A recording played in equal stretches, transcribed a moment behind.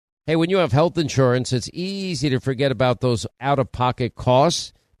Hey, when you have health insurance, it's easy to forget about those out-of-pocket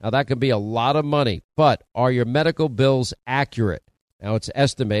costs. Now, that can be a lot of money, but are your medical bills accurate? Now, it's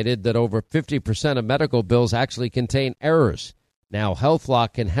estimated that over 50% of medical bills actually contain errors. Now,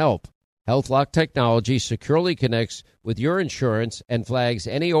 HealthLock can help. HealthLock technology securely connects with your insurance and flags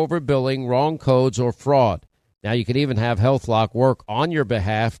any overbilling, wrong codes, or fraud. Now, you can even have HealthLock work on your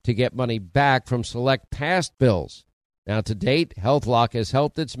behalf to get money back from select past bills. Now, to date, HealthLock has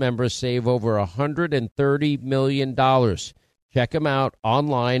helped its members save over $130 million. Check them out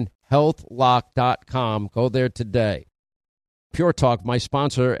online, healthlock.com. Go there today. Pure Talk, my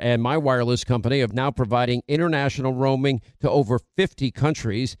sponsor and my wireless company, are now providing international roaming to over 50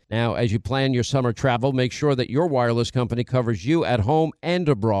 countries. Now, as you plan your summer travel, make sure that your wireless company covers you at home and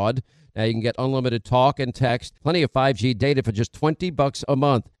abroad. Now, you can get unlimited talk and text, plenty of 5G data for just $20 a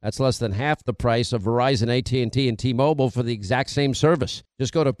month. That's less than half the price of Verizon, AT&T, and T-Mobile for the exact same service.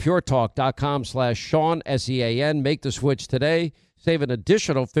 Just go to puretalk.com/Sean, S-E-A-N. Make the switch today. Save an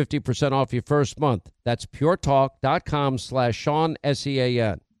additional 50% off your first month. That's puretalk.com/Sean,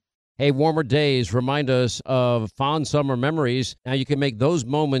 S-E-A-N. Hey, warmer days remind us of fond summer memories. Now you can make those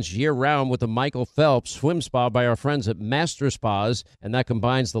moments year-round with the Michael Phelps Swim Spa by our friends at Master Spas, and that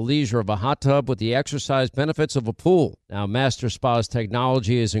combines the leisure of a hot tub with the exercise benefits of a pool. Now, Master Spa's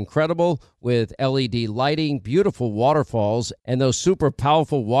technology is incredible with LED lighting, beautiful waterfalls, and those super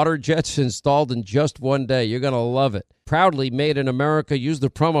powerful water jets installed in just one day. You're going to love it. Proudly made in America. Use the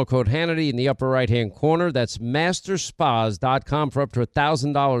promo code Hannity in the upper right-hand corner. That's masterspas.com for up to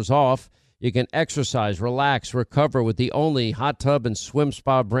 $1,000 off. You can exercise, relax, recover with the only hot tub and swim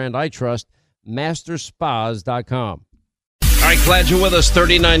spa brand I trust, masterspas.com. All right, glad you're with us.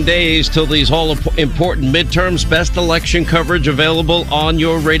 39 days till these all-important midterms. Best election coverage available on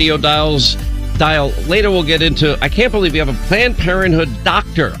your radio dial. Later we'll get into, I can't believe you have a Planned Parenthood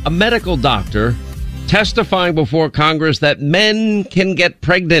doctor, a medical doctor, testifying before Congress that men can get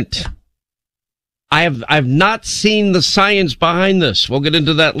pregnant. I've not seen the science behind this. We'll get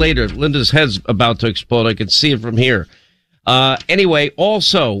into that later. Linda's head's about to explode. I can see it from here. Anyway,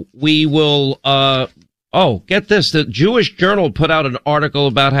 also, we will, get this. The Jewish Journal put out an article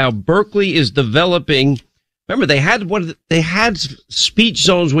about how Berkeley is developing. Remember, they had speech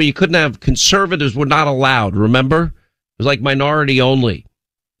zones where you couldn't have, conservatives were not allowed. Remember? It was like minority only.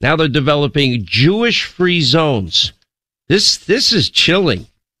 Now they're developing Jewish-free zones. This is chilling.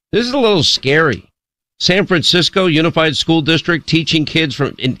 This is a little scary. San Francisco Unified School District teaching kids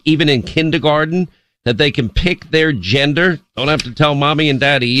even in kindergarten that they can pick their gender. Don't have to tell mommy and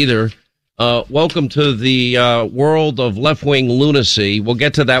daddy either. Welcome to the world of left-wing lunacy. We'll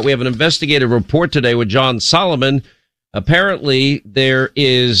get to that. We have an investigative report today with John Solomon. Apparently, there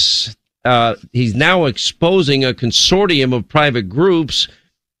is he's now exposing a consortium of private groups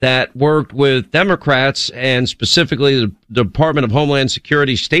that worked with Democrats and specifically the Department of Homeland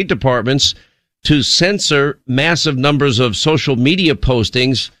Security, State Departments, to censor massive numbers of social media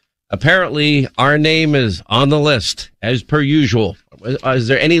postings. Apparently, our name is on the list, as per usual. Is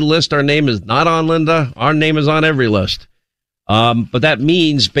there any list our name is not on, Linda? Our name is on every list. But that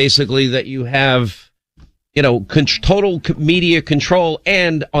means basically that you have, total media control.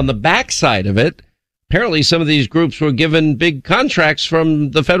 And on the backside of it, apparently some of these groups were given big contracts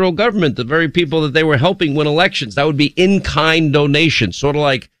from the federal government, the very people that they were helping win elections. That would be in-kind donations, sort of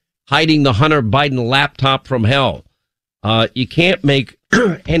like hiding the Hunter Biden laptop from hell. You can't make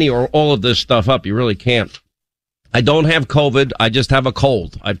any or all of this stuff up. You really can't. I don't have COVID. I just have a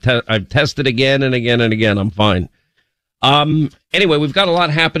cold. I've tested again and again and again. I'm fine. Anyway, we've got a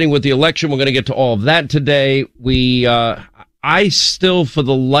lot happening with the election. We're going to get to all of that today. I still, for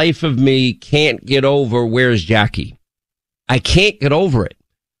the life of me, can't get over where's Jackie. I can't get over it.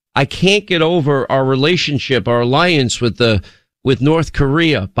 I can't get over our relationship, our alliance with North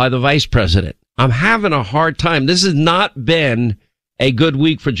Korea by the vice president. I'm having a hard time. This has not been a good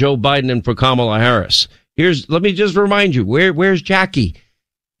week for Joe Biden and for Kamala Harris. Let me just remind you, where's Jackie?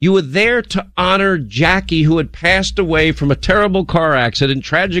 You were there to honor Jackie, who had passed away from a terrible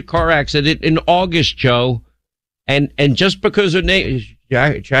tragic car accident in August, Joe. And just because her name is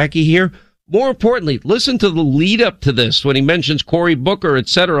Jackie here, more importantly, listen to the lead up to this when he mentions Cory Booker, et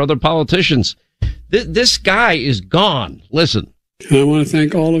cetera, other politicians. This guy is gone. Listen. And I want to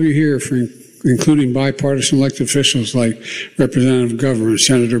thank all of you here for including bipartisan elected officials like Representative Governor,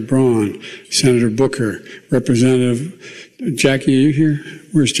 Senator Braun, Senator Booker, Representative Jackie. Are you here?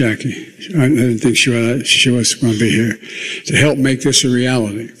 Where's Jackie? I didn't think she was going to be here to help make this a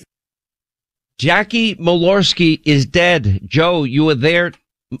reality. Jackie Walorski is dead. Joe, you were there.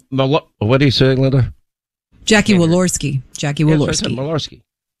 What are you saying, Linda? Jackie Walorski. Jackie Walorski. Walorski.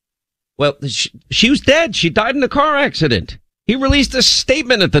 Well, she was dead. She died in a car accident. He released a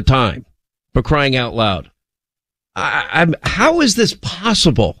statement at the time, for crying out loud. How is this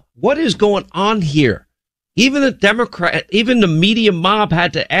possible? What is going on here? Even the media mob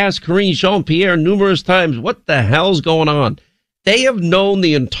had to ask Karine Jean-Pierre numerous times, what the hell's going on? They have known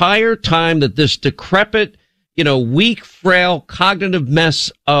the entire time that this decrepit, weak, frail, cognitive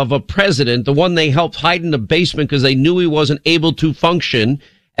mess of a president, the one they helped hide in the basement because they knew he wasn't able to function,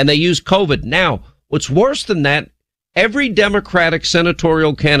 and they used COVID. Now, what's worse than that, every Democratic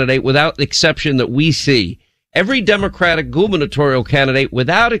senatorial candidate, without exception that we see, every Democratic gubernatorial candidate,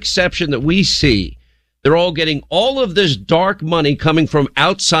 without exception that we see, they're all getting all of this dark money coming from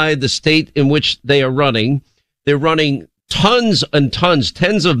outside the state in which they are running. They're running tons and tons,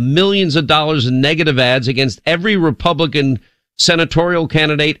 tens of millions of dollars in negative ads against every Republican senatorial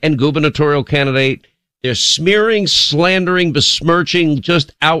candidate and gubernatorial candidate. They're smearing, slandering, besmirching,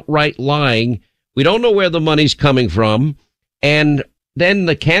 just outright lying. We don't know where the money's coming from. And then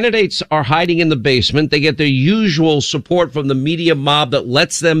the candidates are hiding in the basement. They get their usual support from the media mob that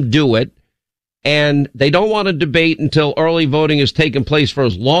lets them do it. And they don't want to debate until early voting has taken place for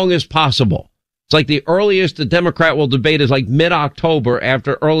as long as possible. It's like the earliest the Democrat will debate is like mid-October,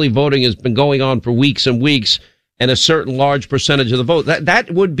 after early voting has been going on for weeks and weeks and a certain large percentage of the vote.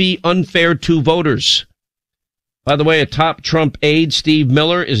 That would be unfair to voters. By the way, a top Trump aide, Steve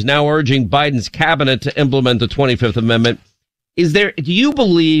Miller, is now urging Biden's cabinet to implement the 25th Amendment. Do you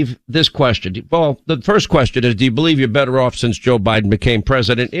believe this question? Well, the first question is, do you believe you're better off since Joe Biden became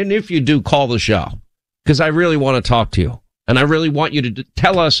president? And if you do, call the show, because I really want to talk to you. And I really want you to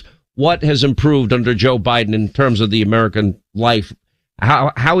tell us what has improved under Joe Biden in terms of the American life,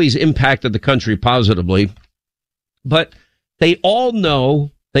 how he's impacted the country positively. But they all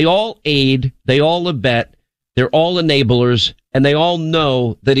know, they all aid, they all abet, they're all enablers, and they all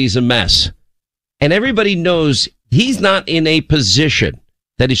know that he's a mess. And everybody knows he's not in a position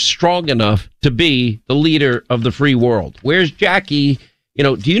that is strong enough to be the leader of the free world. Where's Jackie?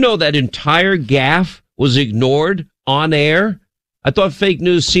 Do you know that entire gaffe was ignored on air? I thought fake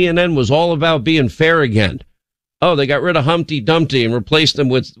news CNN was all about being fair again. Oh, they got rid of Humpty Dumpty and replaced him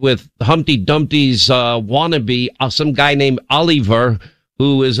with Humpty Dumpty's wannabe, some guy named Oliver,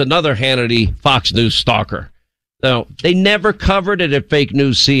 who is another Hannity Fox News stalker. No, they never covered it at fake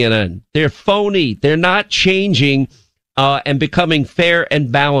news CNN. They're phony. They're not changing and becoming fair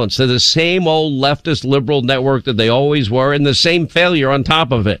and balanced. They're the same old leftist liberal network that they always were, and the same failure on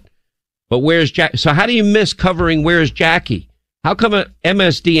top of it. But where's Jackie? So how do you miss covering Where's Jackie? How come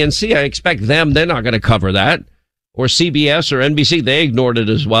MSDNC, I expect them, they're not going to cover that. Or CBS or NBC, they ignored it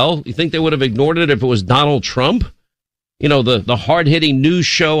as well. You think they would have ignored it if it was Donald Trump? The hard-hitting news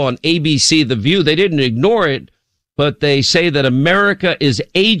show on ABC, The View, they didn't ignore it. But they say that America is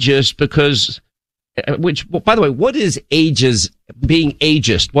ageist because, by the way, what is being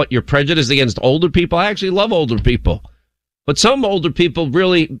ageist? What, you're prejudiced against older people? I actually love older people. But some older people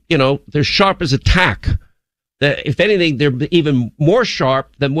really, they're sharp as a tack. If anything, they're even more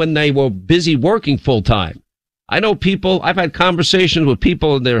sharp than when they were busy working full time. I know people, I've had conversations with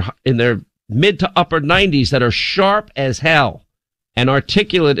people in their mid to upper 90s that are sharp as hell and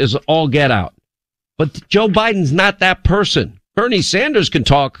articulate as all get out. But Joe Biden's not that person. Bernie Sanders can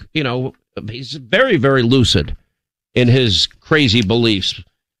talk, he's very, very lucid in his crazy beliefs.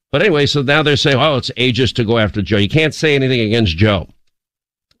 But anyway, so now they're saying, it's ageist to go after Joe. You can't say anything against Joe.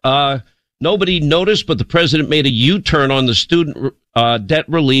 Nobody noticed, but the president made a U-turn on the student debt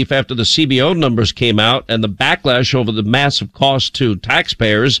relief after the CBO numbers came out and the backlash over the massive cost to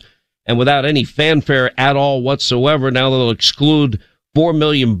taxpayers. And without any fanfare at all whatsoever, now they'll exclude 4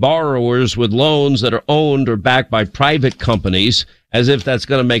 million borrowers with loans that are owned or backed by private companies, as if that's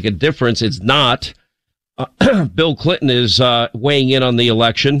going to make a difference. It's not. Bill Clinton is weighing in on the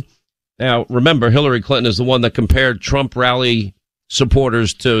election. Now, remember, Hillary Clinton is the one that compared Trump rally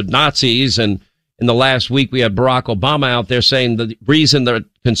supporters to Nazis. And in the last week, we had Barack Obama out there saying the reason that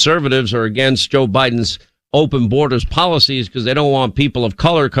conservatives are against Joe Biden's open borders policy is because they don't want people of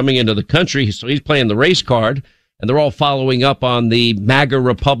color coming into the country. So he's playing the race card. And they're all following up on the MAGA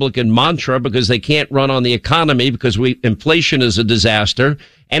Republican mantra because they can't run on the economy because inflation is a disaster.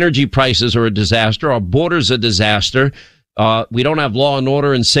 Energy prices are a disaster. Our border's a disaster. We don't have law and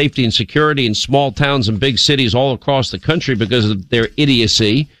order and safety and security in small towns and big cities all across the country because of their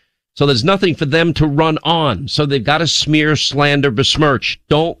idiocy. So there's nothing for them to run on. So they've got to smear, slander, besmirch.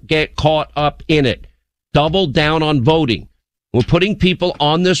 Don't get caught up in it. Double down on voting. We're putting people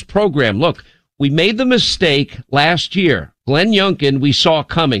on this program. Look, we made the mistake last year. Glenn Youngkin, we saw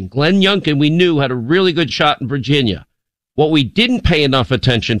coming. Glenn Youngkin, we knew had a really good shot in Virginia. What we didn't pay enough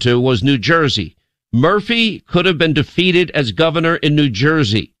attention to was New Jersey. Murphy could have been defeated as governor in New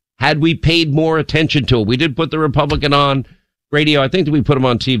Jersey had we paid more attention to it. We did put the Republican on radio. I think that we put him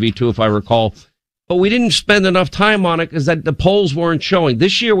on TV, too, if I recall. But we didn't spend enough time on it because the polls weren't showing.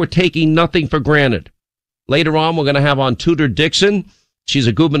 This year, we're taking nothing for granted. Later on, we're going to have on Tudor Dixon. She's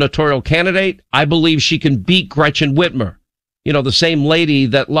a gubernatorial candidate. I believe she can beat Gretchen Whitmer. You know, the same lady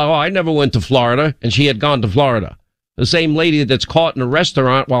that, oh, I never went to Florida, and she had gone to Florida. The same lady that's caught in a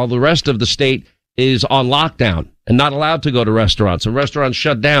restaurant while the rest of the state is on lockdown and not allowed to go to restaurants, and restaurants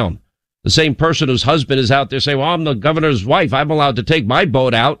shut down. The same person whose husband is out there saying, well, I'm the governor's wife. I'm allowed to take my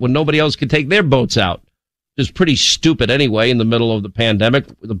boat out when nobody else can take their boats out. It's pretty stupid anyway in the middle of the pandemic.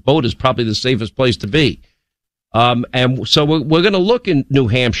 The boat is probably the safest place to be. And so we're going to look in New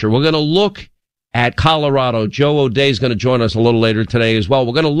Hampshire. We're going to look at Colorado. Joe O'Dea is going to join us a little later today as well.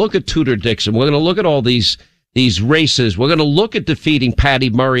 We're going to look at Tudor Dixon. We're going to look at all these races. We're going to look at defeating Patty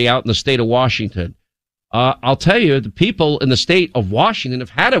Murray out in the state of Washington. I'll tell you, the people in the state of Washington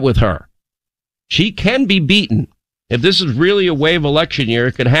have had it with her. She can be beaten. If this is really a wave election year,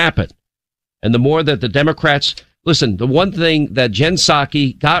 it could happen. And the more that the Democrats, listen, the one thing that Jen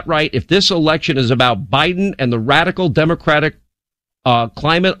Psaki got right, if this election is about Biden and the radical Democratic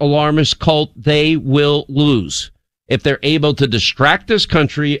climate alarmist cult, they will lose. If they're able to distract this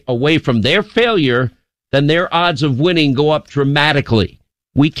country away from their failure, then their odds of winning go up dramatically.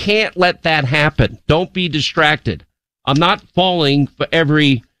 We can't let that happen. Don't be distracted. I'm not falling for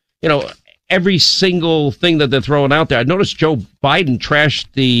every single thing that they're throwing out there. I noticed Joe Biden trashed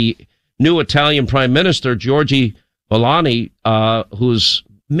the new Italian prime minister, Giorgia Meloni, who's,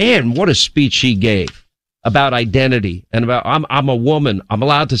 man, what a speech she gave about identity and about, I'm a woman. I'm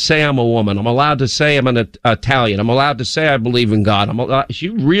allowed to say I'm a woman. I'm allowed to say I'm an Italian. I'm allowed to say I believe in God. She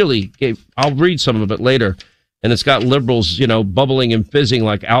really gave, I'll read some of it later. And it's got liberals, bubbling and fizzing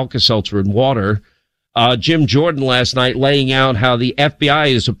like Alka-Seltzer in water. Jim Jordan last night laying out how the FBI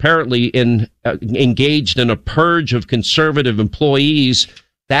is apparently engaged in a purge of conservative employees.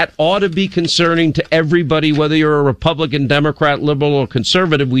 That ought to be concerning to everybody, whether you're a Republican, Democrat, liberal, or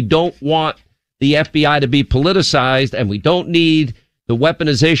conservative. We don't want the FBI to be politicized, and we don't need the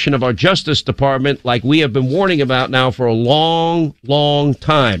weaponization of our Justice Department like we have been warning about now for a long, long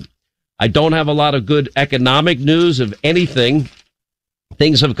time. I don't have a lot of good economic news of anything.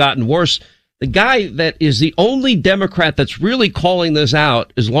 Things have gotten worse. The guy that is the only Democrat that's really calling this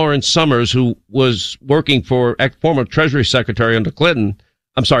out is Lawrence Summers, who was working for former Treasury Secretary under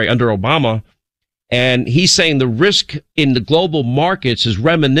under Obama. And he's saying the risk in the global markets is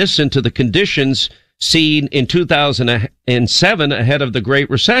reminiscent to the conditions seen in 2007 ahead of the Great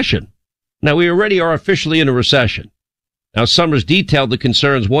Recession. Now, we already are officially in a recession. Now, Summers detailed the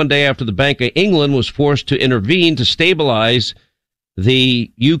concerns one day after the Bank of England was forced to intervene to stabilize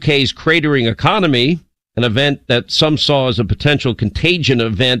the UK's cratering economy, an event that some saw as a potential contagion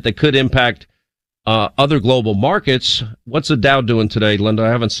event that could impact other global markets. What's the Dow doing today, Linda? I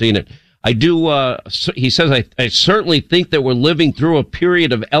haven't seen it. I do. He says, I certainly think that we're living through a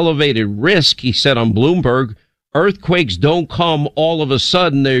period of elevated risk, he said on Bloomberg. Earthquakes don't come all of a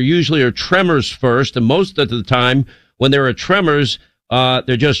sudden. There usually are tremors first, and most of the time when there are tremors,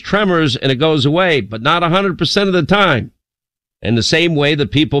 they're just tremors and it goes away, but not 100% of the time. And the same way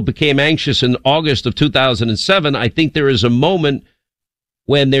that people became anxious in August of 2007, I think there is a moment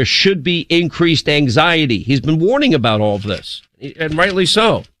when there should be increased anxiety. He's been warning about all of this, and rightly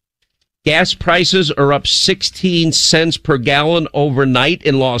so. Gas prices are up 16 cents per gallon overnight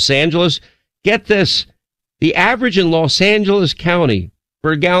in Los Angeles. Get this. The average in Los Angeles County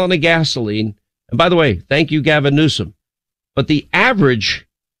for a gallon of gasoline, and by the way, thank you, Gavin Newsom, but the average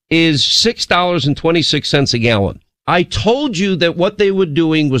is $6.26 a gallon. I told you that what they were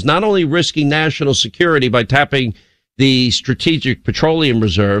doing was not only risking national security by tapping the strategic petroleum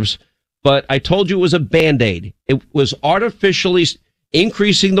reserves, but I told you it was a Band-Aid. It was artificially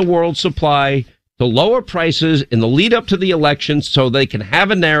increasing the world supply to lower prices in the lead up to the election so they can have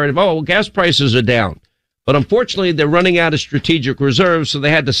a narrative, oh, gas prices are down. But unfortunately, they're running out of strategic reserves, so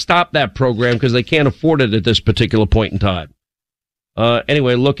they had to stop that program because they can't afford it at this particular point in time.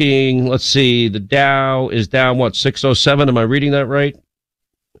 Anyway, let's see, the Dow is down, 607? Am I reading that right?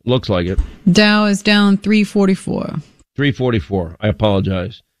 Looks like it. Dow is down 344. 344. I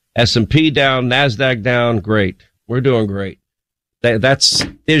apologize. S&P down, NASDAQ down. Great. We're doing great.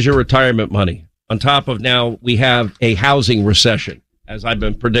 There's your retirement money. On top of now, we have a housing recession, as I've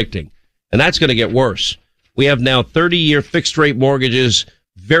been predicting. And that's going to get worse. We have now 30-year fixed-rate mortgages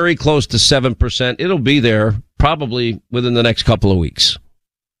very close to 7%. It'll be there probably within the next couple of weeks.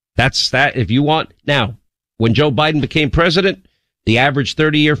 That's that. If you want. Now, When Joe Biden became president, the average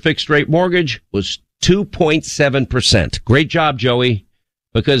 30-year fixed rate mortgage was 2.7%. Great job, Joey,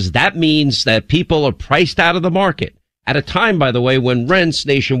 because that means that people are priced out of the market at a time, by the way, when rents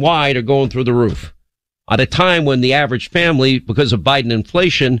nationwide are going through the roof. At a time when the average family, because of Biden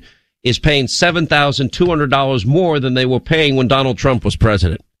inflation, is paying $7,200 more than they were paying when Donald Trump was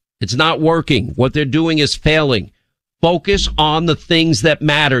president. It's not working. What they're doing is failing. Focus on the things that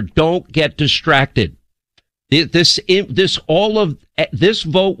matter. Don't get distracted. This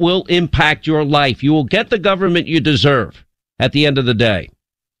vote will impact your life. You will get the government you deserve at the end of the day.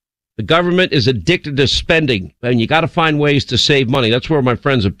 The government is addicted to spending, and you got to find ways to save money. That's where my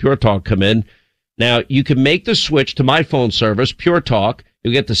friends at Pure Talk come in. Now, you can make the switch to my phone service, Pure Talk.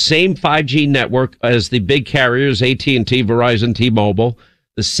 You get the same 5G network as the big carriers, AT&T, Verizon, T-Mobile,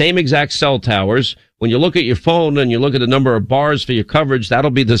 the same exact cell towers. When you look at your phone and you look at the number of bars for your coverage,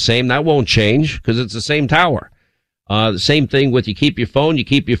 that'll be the same. That won't change because it's the same tower. The same thing with you keep your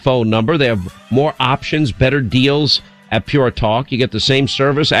phone number. They have more options, better deals at Pure Talk. You get the same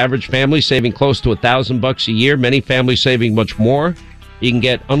service, average family saving close to $1,000 a year, many families saving much more. You can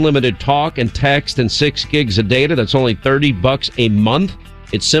get unlimited talk and text and 6 gigs of data. That's only $30 a month.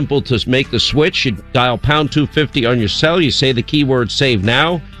 It's simple to make the switch. You dial pound 250 on your cell. You say the keyword save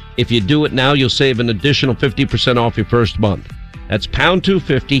now. If you do it now, you'll save an additional 50% off your first month. That's pound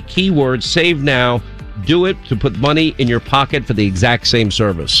 250, keyword save now. Do it to put money in your pocket for the exact same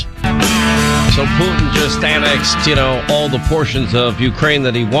service. So Putin just annexed, all the portions of Ukraine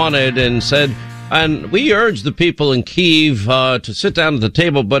that he wanted and said, and we urge the people in Kyiv to sit down at the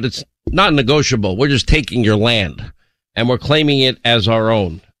table, but it's not negotiable. We're just taking your land and we're claiming it as our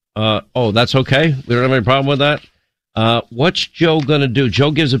own. That's okay. We don't have any problem with that. What's Joe going to do?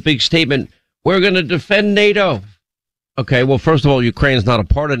 Joe gives a big statement. We're going to defend NATO. Okay, well, first of all, Ukraine's not a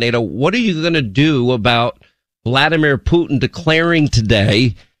part of NATO. What are you going to do about Vladimir Putin declaring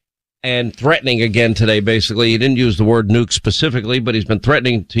today and threatening again today, basically? He didn't use the word nuke specifically, but he's been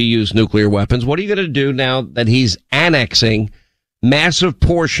threatening to use nuclear weapons. What are you going to do now that he's annexing massive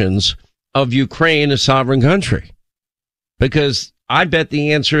portions of Ukraine, a sovereign country? Because I bet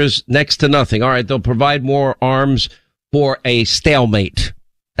the answer is next to nothing. All right, they'll provide more arms for a stalemate.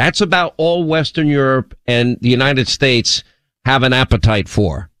 That's about all Western Europe and the United States have an appetite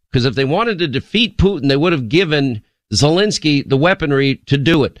for. Because if they wanted to defeat Putin, they would have given Zelensky the weaponry to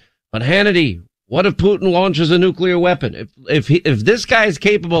do it. But Hannity, what if Putin launches a nuclear weapon? If this guy is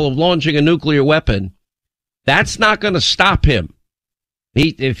capable of launching a nuclear weapon, that's not going to stop him.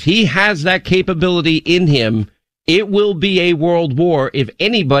 If he has that capability in him, it will be a world war if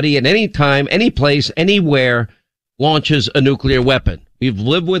anybody at any time, any place, anywhere launches a nuclear weapon. We've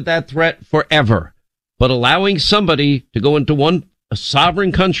lived with that threat forever. But allowing somebody to go into a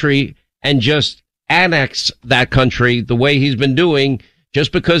sovereign country and just annex that country the way he's been doing,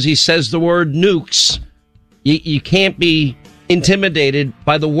 just because he says the word nukes, you can't be intimidated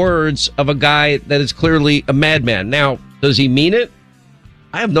by the words of a guy that is clearly a madman. Now, does he mean it?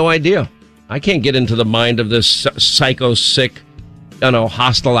 I have no idea. I can't get into the mind of this psycho, sick,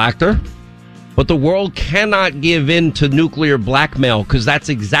 hostile actor. But the world cannot give in to nuclear blackmail because that's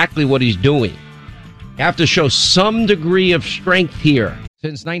exactly what he's doing. You have to show some degree of strength here.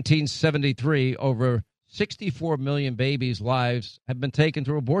 Since 1973, over 64 million babies' lives have been taken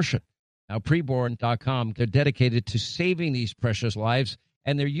through abortion. Now, preborn.com, they're dedicated to saving these precious lives,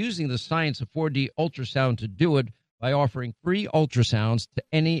 and they're using the science of 4D ultrasound to do it by offering free ultrasounds to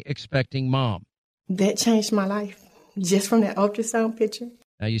any expecting mom. That changed my life, just from that ultrasound picture.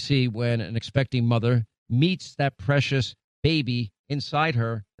 Now, you see, when an expecting mother meets that precious baby inside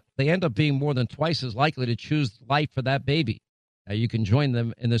her, they end up being more than twice as likely to choose life for that baby. Now, you can join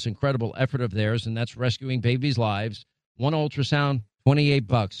them in this incredible effort of theirs, and that's rescuing babies' lives. One ultrasound,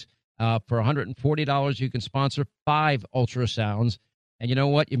 $28. For $140, you can sponsor 5 ultrasounds. And you know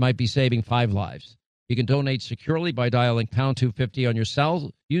what? You might be saving 5 lives. You can donate securely by dialing pound 250 on your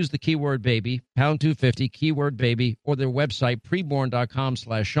cell. Use the keyword baby, pound 250, keyword baby, or their website,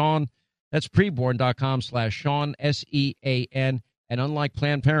 preborn.com/Sean. That's preborn.com/Sean, SEAN. And unlike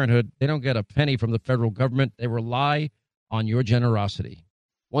Planned Parenthood, they don't get a penny from the federal government. They rely on your generosity.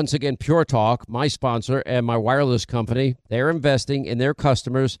 Once again, Pure Talk, my sponsor and my wireless company, they're investing in their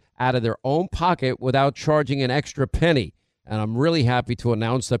customers out of their own pocket without charging an extra penny. And I'm really happy to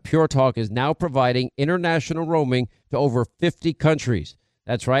announce that Pure Talk is now providing international roaming to over 50 countries.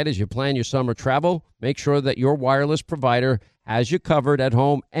 That's right. As you plan your summer travel, make sure that your wireless provider has you covered at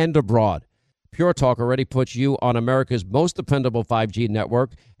home and abroad. Pure Talk already puts you on America's most dependable 5G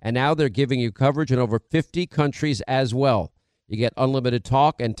network, and now they're giving you coverage in over 50 countries as well. You get unlimited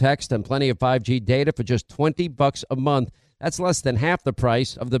talk and text and plenty of 5G data for just $20 a month. That's less than half the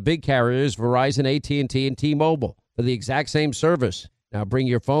price of the big carriers, Verizon, AT&T, and T-Mobile, for the exact same service. Now bring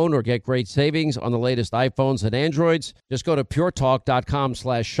your phone or get great savings on the latest iPhones and Androids. Just go to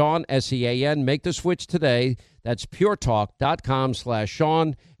puretalk.com/Sean, S-E-A-N. Make the switch today. That's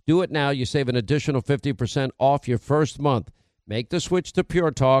puretalk.com/Sean. Do it now. You save an additional 50% off your first month. Make the switch to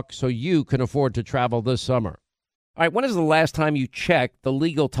Pure Talk so you can afford to travel this summer. All right, when is the last time you checked the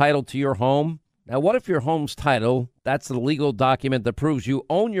legal title to your home? Now, what if your home's title, that's the legal document that proves you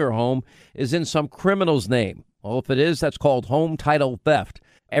own your home, is in some criminal's name? Well, if it is, that's called home title theft.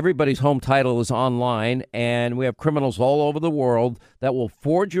 Everybody's home title is online, and we have criminals all over the world that will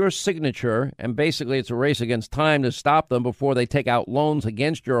forge your signature, and basically it's a race against time to stop them before they take out loans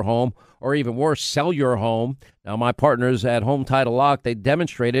against your home, or even worse, sell your home. Now, my partners at Home Title Lock, they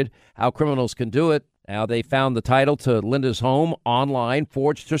demonstrated how criminals can do it. Now, they found the title to Linda's home online,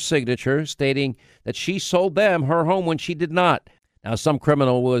 forged her signature, stating that she sold them her home when she did not. Now, some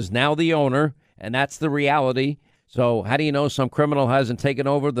criminal was now the owner, and that's the reality. So how do you know some criminal hasn't taken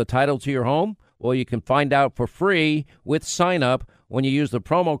over the title to your home? Well, you can find out for free with sign up when you use the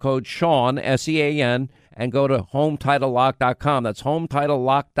promo code Sean, S-E-A-N, and go to HomeTitleLock.com. That's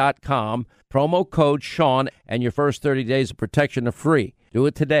HomeTitleLock.com, promo code Sean, and your first 30 days of protection are free. Do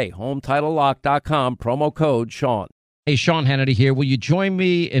it today, HomeTitleLock.com, promo code Sean. Hey, Sean Hannity here. Will you join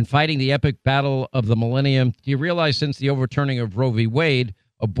me in fighting the epic battle of the millennium? Do you realize since the overturning of Roe v. Wade,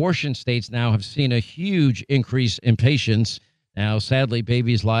 abortion states now have seen a huge increase in patients. Now, sadly,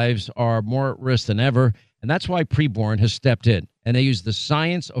 babies' lives are more at risk than ever, and that's why Preborn has stepped in. And they use the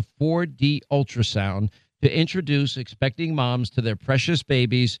science of 4D ultrasound to introduce expecting moms to their precious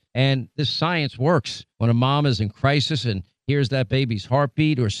babies, and this science works. When a mom is in crisis and hears that baby's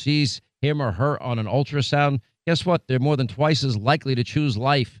heartbeat or sees him or her on an ultrasound, guess what? They're more than twice as likely to choose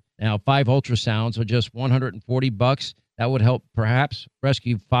life. Now, 5 ultrasounds are just $140. That would help perhaps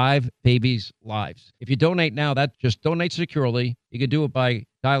rescue 5 babies' lives. If you donate now, that just donate securely. You can do it by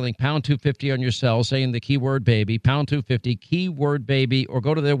dialing pound 250 on your cell, saying the keyword baby, pound 250, keyword baby, or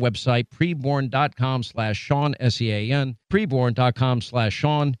go to their website, preborn.com/Sean, S-E-A-N,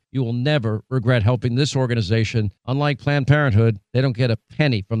 preborn.com/Sean. You will never regret helping this organization. Unlike Planned Parenthood, they don't get a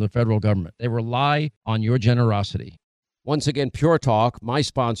penny from the federal government. They rely on your generosity. Once again, Pure Talk, my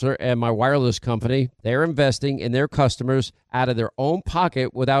sponsor and my wireless company, they're investing in their customers out of their own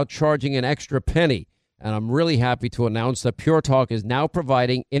pocket without charging an extra penny. And I'm really happy to announce that Pure Talk is now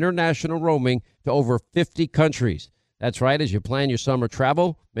providing international roaming to over 50 countries. That's right. As you plan your summer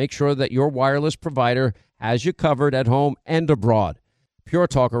travel, make sure that your wireless provider has you covered at home and abroad. Pure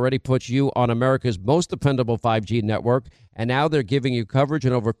Talk already puts you on America's most dependable 5G network, and now they're giving you coverage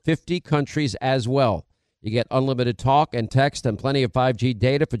in over 50 countries as well. You get unlimited talk and text and plenty of 5G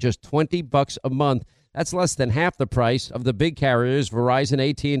data for just $20 a month. That's less than half the price of the big carriers, Verizon,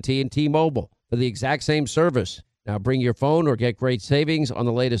 AT&T, and T-Mobile, for the exact same service. Now bring your phone or get great savings on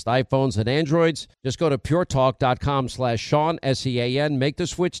the latest iPhones and Androids. Just go to puretalk.com/Sean, S-E-A-N. Make the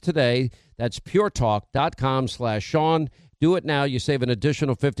switch today. That's puretalk.com/Sean. Do it now. You save an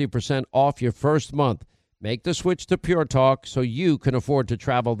additional 50% off your first month. Make the switch to Pure Talk so you can afford to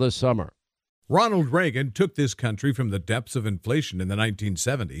travel this summer. Ronald Reagan took this country from the depths of inflation in the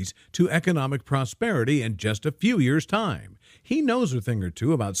 1970s to economic prosperity in just a few years' time. He knows a thing or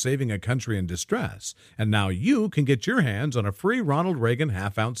two about saving a country in distress, and now you can get your hands on a free Ronald Reagan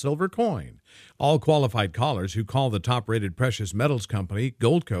half-ounce silver coin. All qualified callers who call the top-rated precious metals company,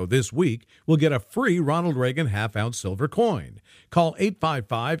 Goldco, this week will get a free Ronald Reagan half-ounce silver coin. Call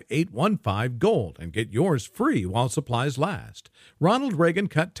 855-815-GOLD and get yours free while supplies last. Ronald Reagan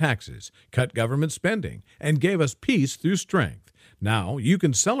cut taxes, cut government spending, and gave us peace through strength. Now you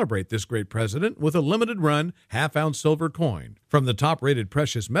can celebrate this great president with a limited-run half-ounce silver coin from the top-rated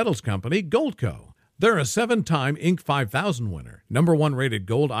precious metals company, Goldco. They're a 7-time Inc. 5000 winner, #1 rated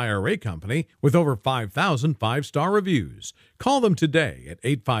gold IRA company with over 5,000 5-star reviews. Call them today at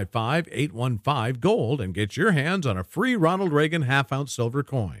 855-815-GOLD and get your hands on a free Ronald Reagan half-ounce silver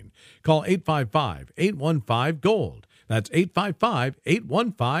coin. Call 855-815-GOLD. That's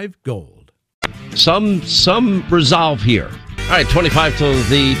 855-815-GOLD. Some resolve here. All right, 25 to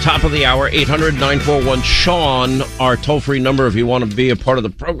the top of the hour, 800-941-SEAN, our toll-free number if you want to be a part of the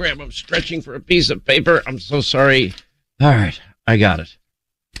program. I'm stretching for a piece of paper. I'm so sorry. All right, I got it.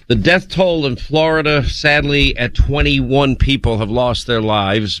 The death toll in Florida, sadly, at 21 people have lost their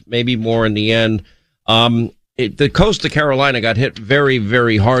lives, maybe more in the end. The coast of Carolina got hit very,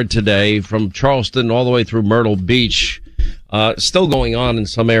 very hard today from Charleston all the way through Myrtle Beach. Still going on in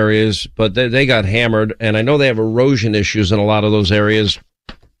some areas, but they got hammered. And I know they have erosion issues in a lot of those areas.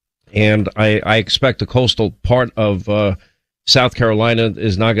 And I expect the coastal part of South Carolina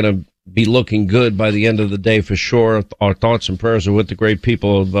is not going to be looking good by the end of the day for sure. Our thoughts and prayers are with the great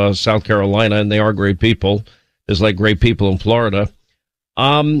people of South Carolina, and they are great people. There's like great people in Florida.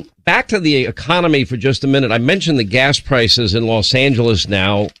 Back to the economy for just a minute. I mentioned the gas prices in Los Angeles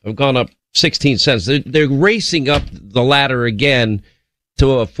now have gone up 16 cents. They're racing up the ladder again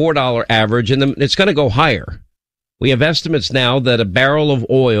to a $4 average, and then it's going to go higher. We have estimates now that a barrel of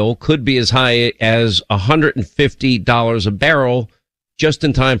oil could be as high as $150 a barrel just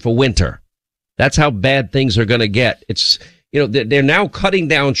in time for winter. That's how bad things are going to get. It's, they're now cutting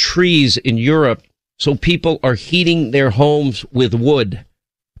down trees in Europe so people are heating their homes with wood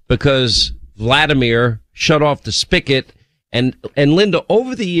because Vladimir shut off the spigot. And Linda,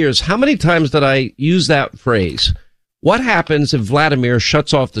 over the years, how many times did I use that phrase? What happens if Vladimir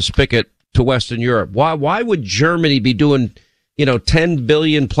shuts off the spigot to Western Europe? Why would Germany be doing, $10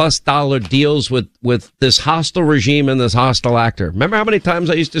 billion plus deals with this hostile regime and this hostile actor? Remember how many times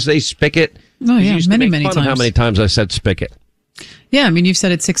I used to say spigot? Oh yeah, many times. How many times I said spigot? Yeah, I mean, you've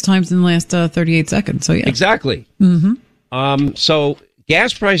said it 6 times in the last 38 seconds. So yeah, exactly. Mm-hmm. So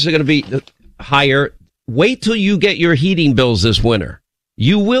gas prices are going to be higher. Wait till you get your heating bills this winter.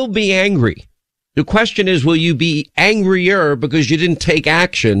 You will be angry. The question is, will you be angrier because you didn't take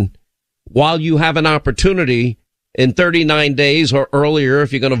action while you have an opportunity in 39 days or earlier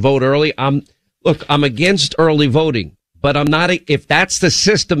if you're going to vote early? I'm against early voting, but I'm not. If that's the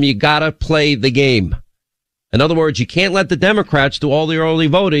system, you got to play the game. In other words, you can't let the Democrats do all the early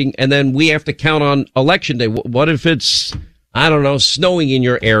voting and then we have to count on election day. What if it's, I don't know, snowing in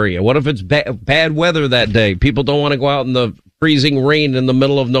your area? What if it's bad weather that day? People don't want to go out in the freezing rain in the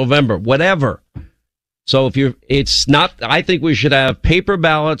middle of November, whatever. So I think we should have paper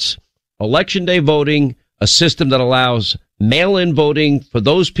ballots, election day voting, a system that allows mail-in voting for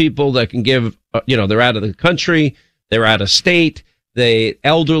those people that can give, they're out of the country, they're out of state, the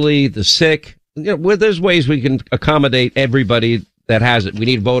elderly, the sick. There's ways we can accommodate everybody that has it. We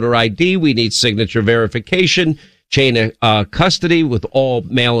need voter ID. We need signature verification, chain of custody with all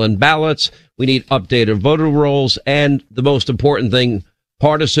mail-in ballots. We need updated voter rolls. And the most important thing,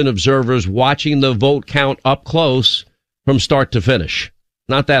 partisan observers watching the vote count up close from start to finish.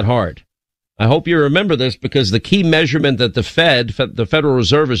 Not that hard. I hope you remember this because the key measurement that the Federal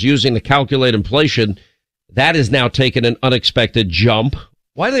Reserve is using to calculate inflation, that is now taken an unexpected jump.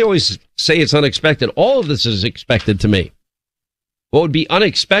 Why do they always say it's unexpected? All of this is expected to me. What would be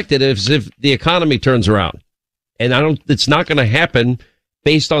unexpected is if the economy turns around. And it's not going to happen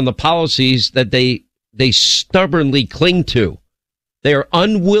based on the policies that they stubbornly cling to. They are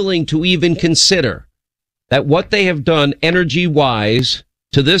unwilling to even consider that what they have done energy-wise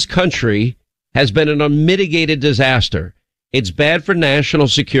to this country has been an unmitigated disaster. It's bad for national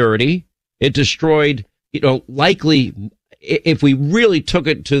security. It destroyed, likely, if we really took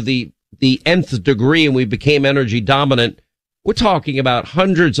it to the nth degree and we became energy dominant, we're talking about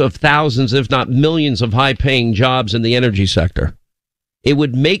hundreds of thousands, if not millions of high-paying jobs in the energy sector. It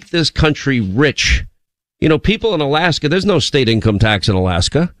would make this country rich. People in Alaska, there's no state income tax in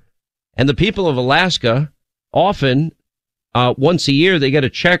Alaska. And the people of Alaska often, once a year, they get a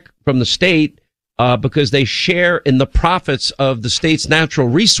check from the state because they share in the profits of the state's natural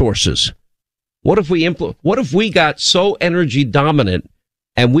resources. What if we got so energy dominant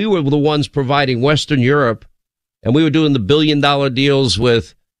and we were the ones providing Western Europe and we were doing the $1 billion deals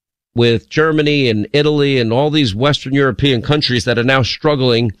with Germany and Italy and all these Western European countries that are now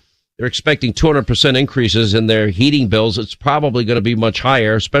struggling? They're expecting 200% increases in their heating bills. It's probably going to be much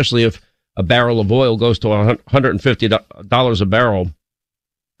higher, especially if a barrel of oil goes to $150 a barrel.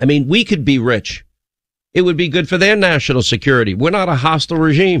 I mean, we could be rich. It would be good for their national security. We're not a hostile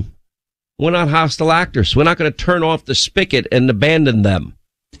regime. We're not hostile actors. We're not going to turn off the spigot and abandon them.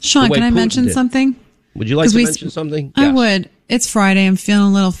 Sean, can I mention something? Would you like to mention something? I would. It's Friday. I'm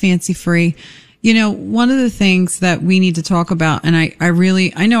feeling a little fancy free. One of the things that we need to talk about, and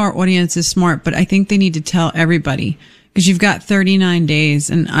I know our audience is smart, but I think they need to tell everybody because you've got 39 days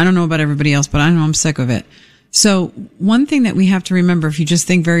and I don't know about everybody else, but I know I'm sick of it. So one thing that we have to remember, if you just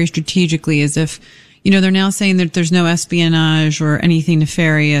think very strategically, is if, they're now saying that there's no espionage or anything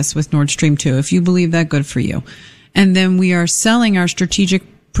nefarious with Nord Stream 2. If you believe that, good for you. And then we are selling our strategic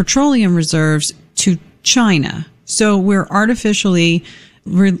petroleum reserves to China. So we're artificially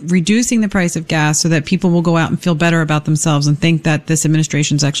reducing the price of gas so that people will go out and feel better about themselves and think that this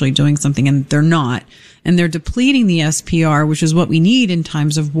administration is actually doing something, and they're not. And they're depleting the SPR, which is what we need in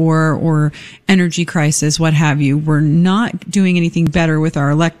times of war or energy crisis, what have you. We're not doing anything better with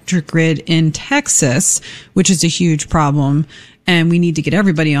our electric grid in Texas, which is a huge problem. And we need to get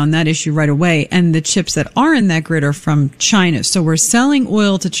everybody on that issue right away. And the chips that are in that grid are from China. So we're selling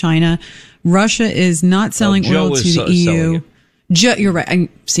oil to China. Russia is not selling oil to the EU. You're right.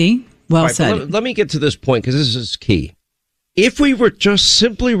 See? Well said. Let me get to this point, because this is key. If we were just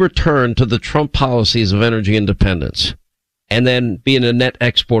simply return to the Trump policies of energy independence and then being a net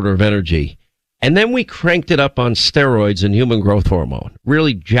exporter of energy, and then we cranked it up on steroids and human growth hormone,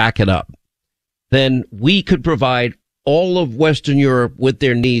 really jack it up, then we could provide all of Western Europe with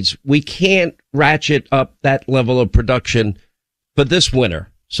their needs. We can't ratchet up that level of production for this winter.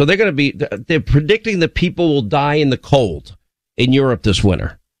 So they're predicting that people will die in the cold in Europe this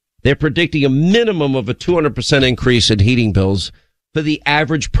winter. They're predicting a minimum of a 200% increase in heating bills for the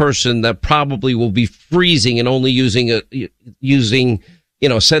average person that probably will be freezing and only setting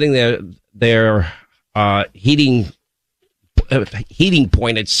their heating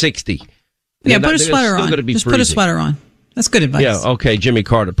point at 60. Yeah, put a sweater on. Just put a sweater on. That's good advice. Yeah, okay, Jimmy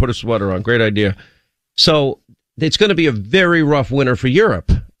Carter, put a sweater on. Great idea. So it's going to be a very rough winter for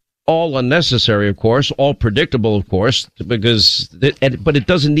Europe. All unnecessary, of course, all predictable, of course, but it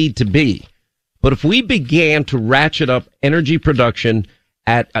doesn't need to be. But if we began to ratchet up energy production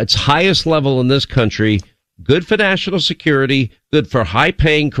at its highest level in this country, good for national security, good for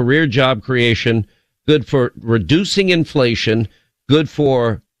high-paying career job creation, good for reducing inflation, good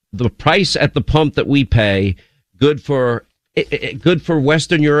for the price at the pump that we pay, good for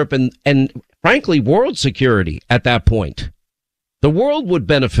Western Europe and frankly, world security at that point. The world would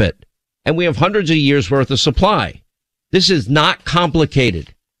benefit, and we have hundreds of years worth of supply. This is not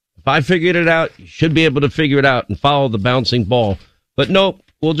complicated. If I figured it out, you should be able to figure it out and follow the bouncing ball. But no,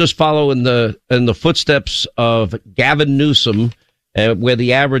 we'll just follow in the footsteps of Gavin Newsom, where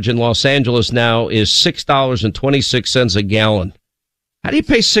the average in Los Angeles now is $6.26 a gallon. How do you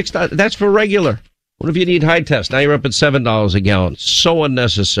pay $6? That's for regular. What if you need high test? Now you're up at $7 a gallon. So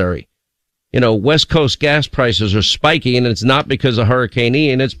unnecessary. West Coast gas prices are spiking, and it's not because of Hurricane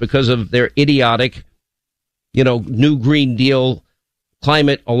Ian. It's because of their idiotic, new Green Deal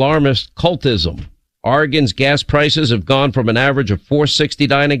climate alarmist cultism. Oregon's gas prices have gone from an average of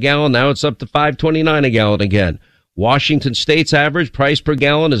 $4.69 a gallon. Now it's up to $5.29 a gallon again. Washington State's average price per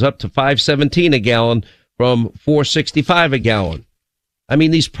gallon is up to $5.17 a gallon from $4.65 a gallon. I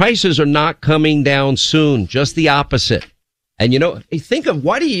mean, these prices are not coming down soon, just the opposite. And think of,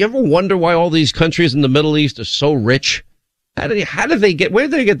 why do you ever wonder why all these countries in the Middle East are so rich? Where do they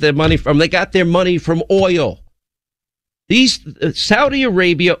get their money from? They got their money from oil. These Saudi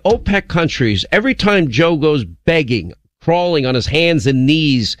Arabia, OPEC countries, every time Joe goes begging, crawling on his hands and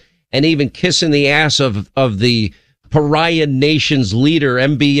knees, and even kissing the ass of the pariah nation's leader,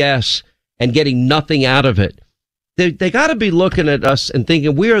 MBS, and getting nothing out of it, they got to be looking at us and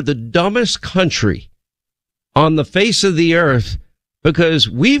thinking we are the dumbest country on the face of the earth because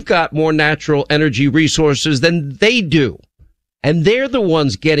we've got more natural energy resources than they do. And they're the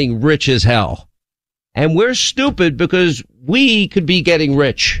ones getting rich as hell. And we're stupid because we could be getting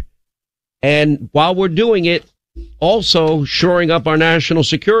rich. And while we're doing it, also shoring up our national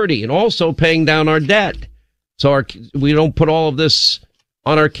security and also paying down our debt. So we don't put all of this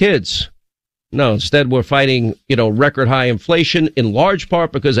on our kids. No, instead we're fighting, record high inflation in large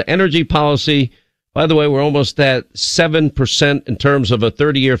part because of energy policy. By the way, we're almost at 7% in terms of a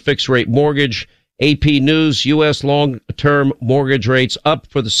 30-year fixed rate mortgage. AP News, U.S. long-term mortgage rates up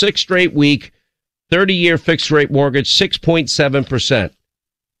for the sixth straight week. 30-year fixed rate mortgage, 6.7%.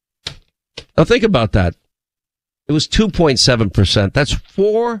 Now think about that. It was 2.7%. That's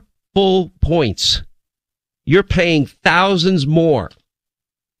 4 full points. You're paying thousands more,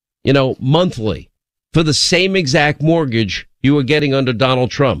 monthly for the same exact mortgage you were getting under Donald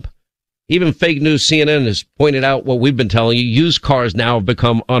Trump. Even fake news CNN has pointed out what we've been telling you. Used cars now have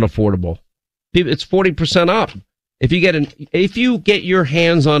become unaffordable. It's 40% up. If you get your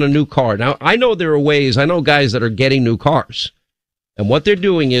hands on a new car. Now, I know there are ways. I know guys that are getting new cars. And what they're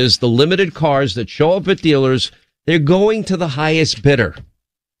doing is the limited cars that show up at dealers, they're going to the highest bidder.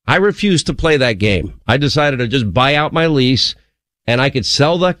 I refuse to play that game. I decided to just buy out my lease, and I could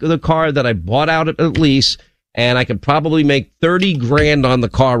sell the car that I bought out at lease, and I could probably make 30 grand on the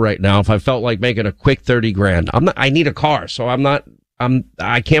car right now if I felt like making a quick 30 grand. I need a car, so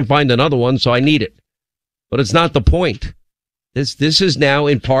I can't find another one, so I need it. But it's not the point. This is now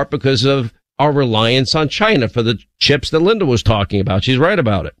in part because of our reliance on China for the chips that Linda was talking about. She's right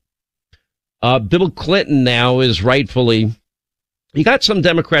about it. Bill Clinton now is rightfully, you got some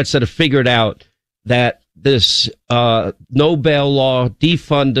Democrats that have figured out that this no bail law,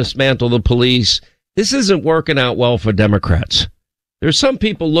 defund, dismantle the police, this isn't working out well for Democrats. There's some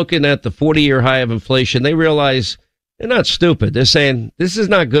people looking at the 40-year high of inflation. They realize they're not stupid. They're saying this is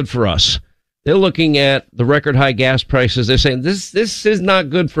not good for us. They're looking at the record high gas prices. They're saying this is not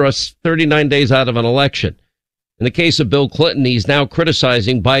good for us 39 days out of an election. In the case of Bill Clinton, he's now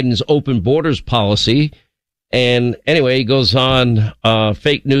criticizing Biden's open borders policy. And anyway, he goes on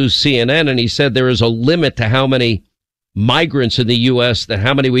fake news CNN, and he said there is a limit to how many migrants in the U.S., that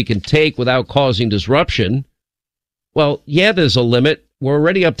how many we can take without causing disruption. Well, yeah, there's a limit. We're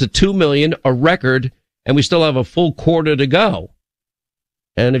already up to 2 million, a record, and we still have a full quarter to go.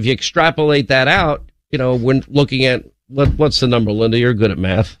 And if you extrapolate that out, you know, when looking at what's the number, Linda? You're good at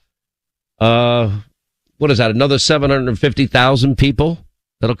math. What is that? Another 750,000 people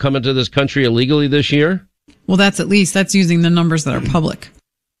that'll come into this country illegally this year? Well, that's using the numbers that are public.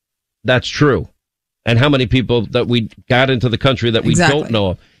 That's true. And how many people that we got into the country that we don't know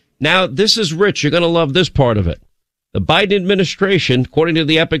of. Now, this is rich. You're going to love this part of it. The Biden administration, according to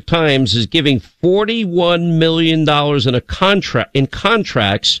the Epoch Times, is giving $41 million in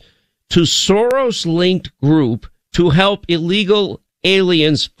contracts to Soros-linked group to help illegal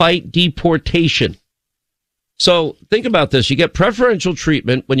aliens fight deportation. So think about this. You get preferential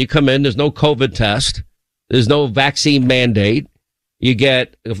treatment when you come in. There's no COVID test. There's no vaccine mandate. You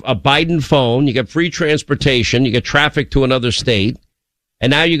get a Biden phone. You get free transportation. You get traffic to another state.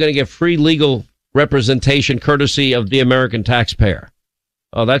 And now you're going to get free legal representation courtesy of the American taxpayer.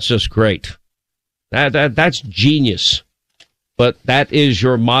 Oh, that's just great. That's genius. But that is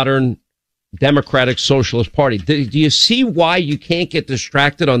your modern Democratic Socialist Party. Do you see why you can't get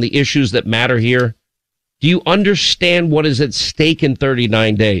distracted on the issues that matter here? Do you understand what is at stake in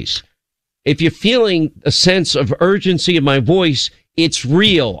 39 days? If you're feeling a sense of urgency in my voice, it's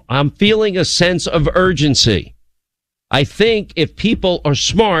real. I'm feeling a sense of urgency. I think if people are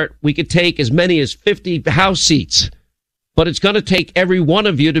smart, we could take as many as 50 House seats. But it's going to take every one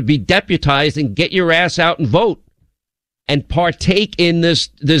of you to be deputized and get your ass out and vote and partake in this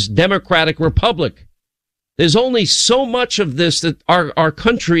democratic republic. There's only so much of this that our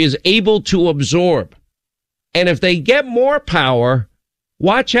country is able to absorb. And if they get more power,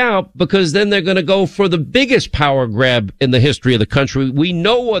 watch out, because then they're going to go for the biggest power grab in the history of the country. We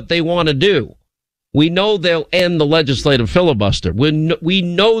know what they want to do. We know they'll end the legislative filibuster. We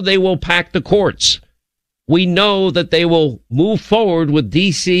know they will pack the courts. We know that they will move forward with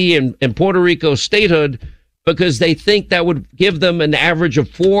D.C. and Puerto Rico statehood because they think that would give them an average of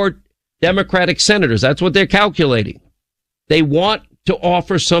 4 Democratic senators. That's what they're calculating. They want to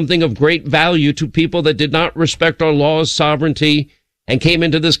offer something of great value to people that did not respect our laws, sovereignty, and came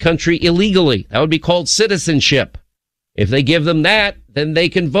into this country illegally. That would be called citizenship. If they give them that, then they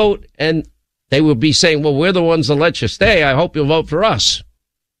can vote, and they will be saying, well, we're the ones that let you stay. I hope you'll vote for us.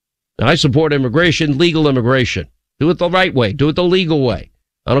 Now, I support immigration, legal immigration. Do it the right way. Do it the legal way.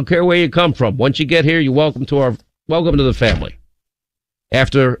 I don't care where you come from. Once you get here, you're welcome to the family.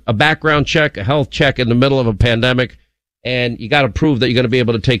 After a background check, a health check in the middle of a pandemic, and you got to prove that you're going to be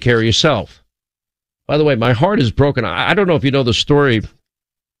able to take care of yourself. By the way, my heart is broken. I don't know if you know the story.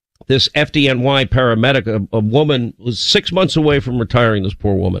 This FDNY paramedic, a woman, was 6 months away from retiring, this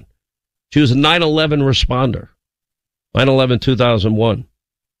poor woman. She was a 9/11 responder, 9/11/2001.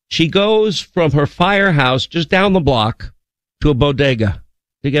 She goes from her firehouse just down the block to a bodega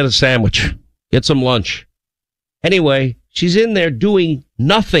to get a sandwich, get some lunch. Anyway, she's in there doing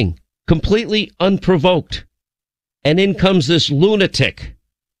nothing, completely unprovoked. And in comes this lunatic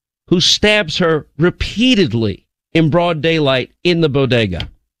who stabs her repeatedly in broad daylight in the bodega.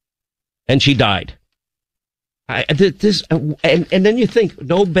 And she died. And then you think,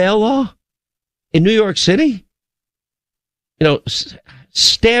 no bail law in New York City? You know,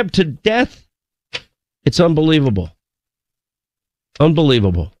 stabbed to death. It's unbelievable.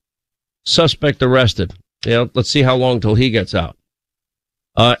 Unbelievable. Suspect arrested. Yeah, let's see how long till he gets out.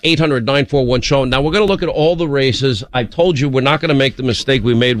 800-941-SHOW. Now, we're going to look at all the races. I told you we're not going to make the mistake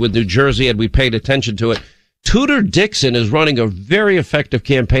we made with New Jersey had we paid attention to it. Tudor Dixon is running a very effective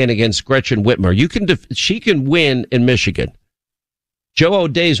campaign against Gretchen Whitmer. She can win in Michigan. Joe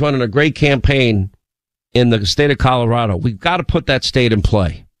O'Dea's running a great campaign in the state of Colorado. We've got to put that state in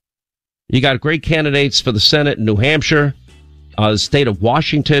play. You got great candidates for the Senate in New Hampshire, the state of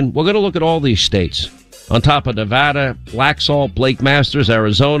Washington. We're going to look at all these states. On top of Nevada, Laxalt, Blake Masters,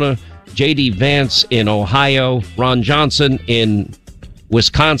 Arizona, J.D. Vance in Ohio, Ron Johnson in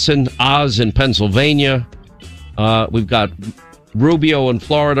Wisconsin, Oz in Pennsylvania. We've got Rubio in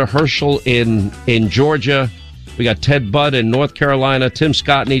Florida, Herschel in Georgia. We got Ted Budd in North Carolina. Tim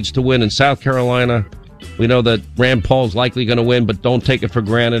Scott needs to win in South Carolina. We know that Rand Paul's likely going to win, but don't take it for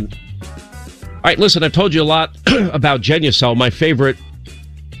granted. All right, listen, I've told you a lot about Genucel, my favorite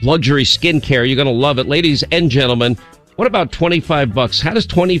luxury skincare. You're going to love it. Ladies and gentlemen, what about $25? How does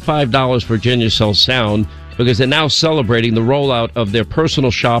 $25 for Genucel sound? Because they're now celebrating the rollout of their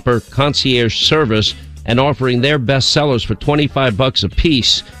personal shopper concierge service and offering their best sellers for $25 a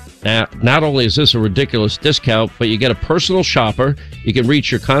piece. Now, not only is this a ridiculous discount, but you get a personal shopper. You can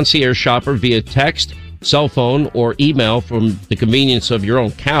reach your concierge shopper via text, cell phone, or email from the convenience of your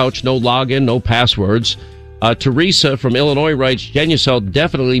own couch. No login, no passwords. Teresa from Illinois writes, Genucel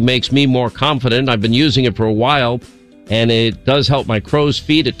definitely makes me more confident. I've been using it for a while, and it does help my crow's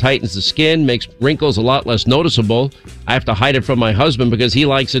feet. It tightens the skin, makes wrinkles a lot less noticeable. I have to hide it from my husband because he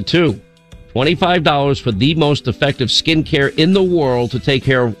likes it too. $25 for the most effective skincare in the world to take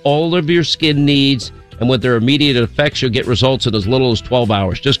care of all of your skin needs. And with their immediate effects, you'll get results in as little as 12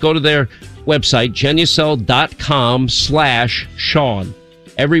 hours. Just go to their website, Genucel.com/Sean.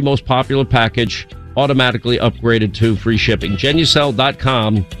 Every most popular package automatically upgraded to free shipping.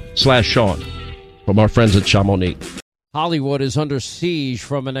 Genucel.com/Sean from our friends at Chamonix. Hollywood is under siege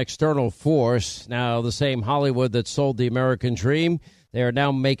from an external force. Now, the same Hollywood that sold the American dream, they are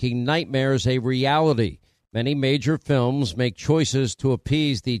now making nightmares a reality. Many major films make choices to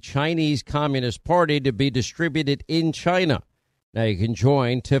appease the Chinese Communist Party to be distributed in China. Now you can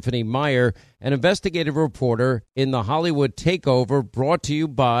join Tiffany Meyer, an investigative reporter in the Hollywood Takeover, brought to you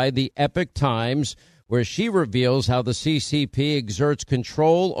by the Epoch Times, where she reveals how the CCP exerts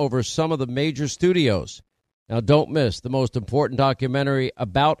control over some of the major studios. Now don't miss the most important documentary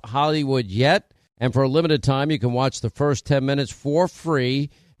about Hollywood yet. And for a limited time, you can watch the first 10 minutes for free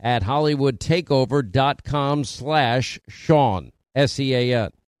at HollywoodTakeover.com/Sean, SEAN.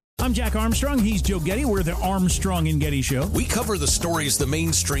 I'm Jack Armstrong. He's Joe Getty. We're the Armstrong and Getty Show. We cover the stories the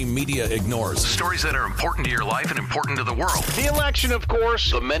mainstream media ignores. Stories that are important to your life and important to the world. The election, of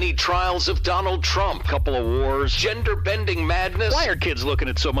course. The many trials of Donald Trump. Couple of wars. Gender-bending madness. Why are kids looking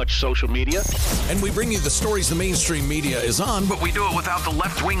at so much social media? And we bring you the stories the mainstream media is on, but we do it without the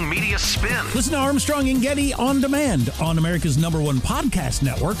left-wing media spin. Listen to Armstrong and Getty on demand on America's #1 podcast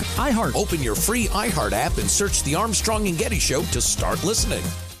network, iHeart. Open your free iHeart app and search The Armstrong and Getty Show to start listening.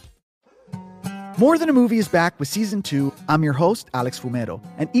 More Than a Movie is back with Season 2. I'm your host, Alex Fumero,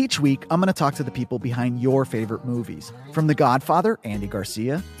 and each week I'm going to talk to the people behind your favorite movies. From The Godfather, Andy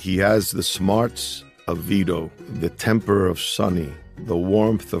Garcia. He has the smarts of Vito, the temper of Sonny, the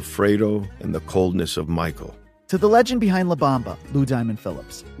warmth of Fredo, and the coldness of Michael. To the legend behind La Bamba, Lou Diamond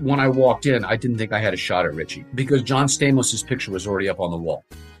Phillips. When I walked in, I didn't think I had a shot at Richie because John Stamos' picture was already up on the wall.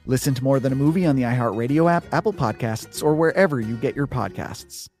 Listen to More Than a Movie on the iHeartRadio app, Apple Podcasts, or wherever you get your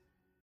podcasts.